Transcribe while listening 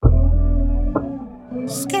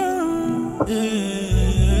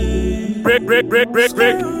Break,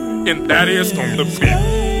 and that is on the beat.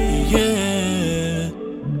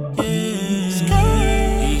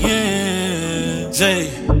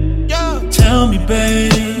 Zay, tell me,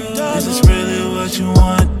 babe, is this really what you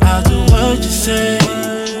want? I'll do what you say.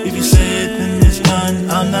 If you say it, then it's done.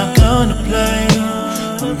 I'm not gonna play.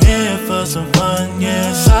 I'm here for some fun,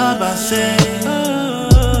 yeah, side by side.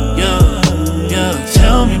 Yeah,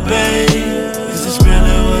 tell me, babe, is this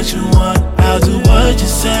really what you want? I'll do what you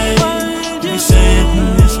say. If you say it,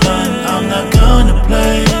 then it's done. I'm not gonna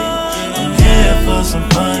play. I'm here for some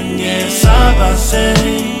fun, yeah, side by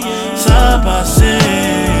side. Side by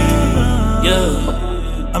side,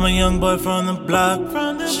 yeah. I'm a young boy from the block,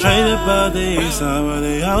 straight up out the east side where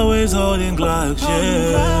they always holding Glocks,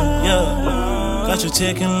 yeah. Got you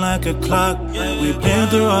ticking like a clock. We've been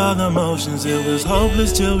through all the motions, it was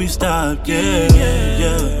hopeless till we stopped, yeah.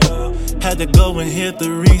 Had to go and hit the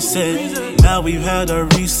reset. Now we've had our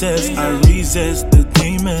recess. I recess the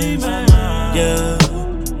demons, yeah.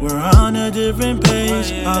 We're on a different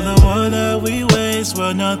page. All the war that we waste,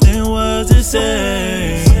 well, nothing was the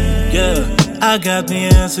same. Yeah, I got the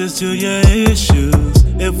answers to your issues.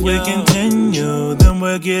 If we continue, then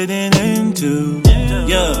we're getting into.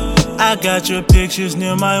 Yeah, I got your pictures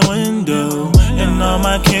near my window, and all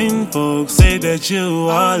my kinfolk say that you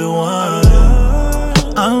are the one.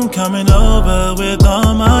 I'm coming over with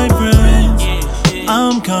all my friends.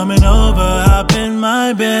 I'm coming over, hop in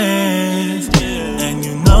my Benz. And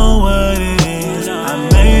you know what it is, I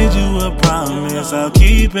made you a promise, I'll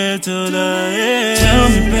keep it to the end. Tell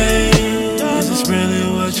me, babe, is this really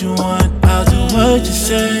what you want? I'll do what you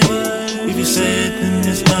say. If you say it, then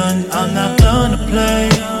it's done. I'm not gonna play.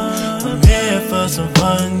 I'm here for some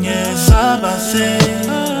fun, yeah, side by side.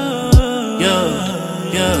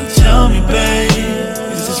 Yeah, tell me, babe,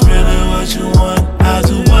 is this really what you want? I'll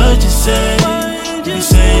do what you say. If you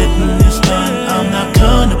say it, then it's done. I'm not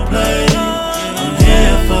gonna play.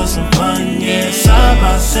 For some fun, yeah, side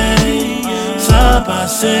by side, side by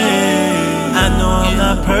side. I know I'm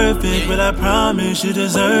not perfect, but I promise you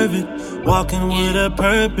deserve it. Walking with a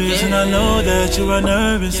purpose, and I know that you are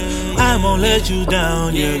nervous. I won't let you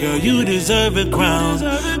down, yeah, girl, you deserve a crown.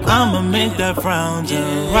 I'ma make that frown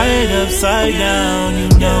turn right upside down. You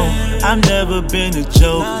know, I've never been a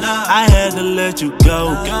joke. I had to let you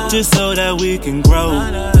go, just so that we can grow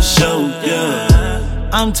the show, yeah.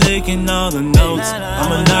 I'm taking all the notes,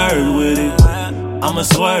 I'm a nerd with it. I'ma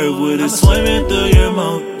swerve with it, swimming through your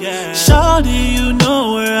moat. Shawty, you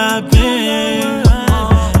know where I've been.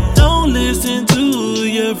 Don't listen to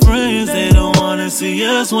your friends, they don't wanna see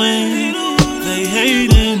us win. They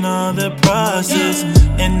hating on the process,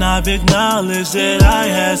 and I've acknowledged that I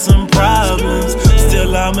had some problems.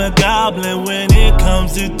 Still I'm a goblin when it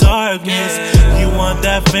comes to darkness. You want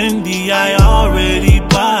that Fendi, I already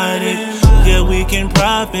bought it. Yeah, we can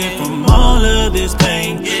profit from all of this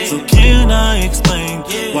pain. So can I explain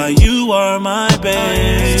why you are my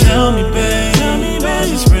babe? Tell me, babe, is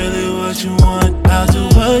this really what you want? I'll do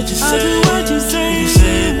what you say. If you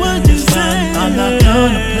say it, then it's done. I'm not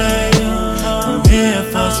gonna play. I'm here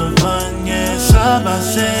for some fun, yeah, side by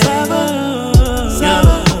side.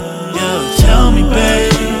 Yeah, tell me,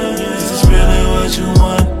 babe, is this really what you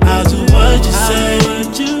want? I'll do what you say.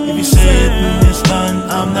 If you say it, then it's done.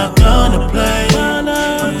 I'm not gonna play.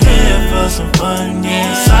 I'm here for some fun,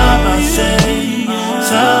 yeah, side by side,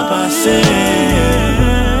 side by side.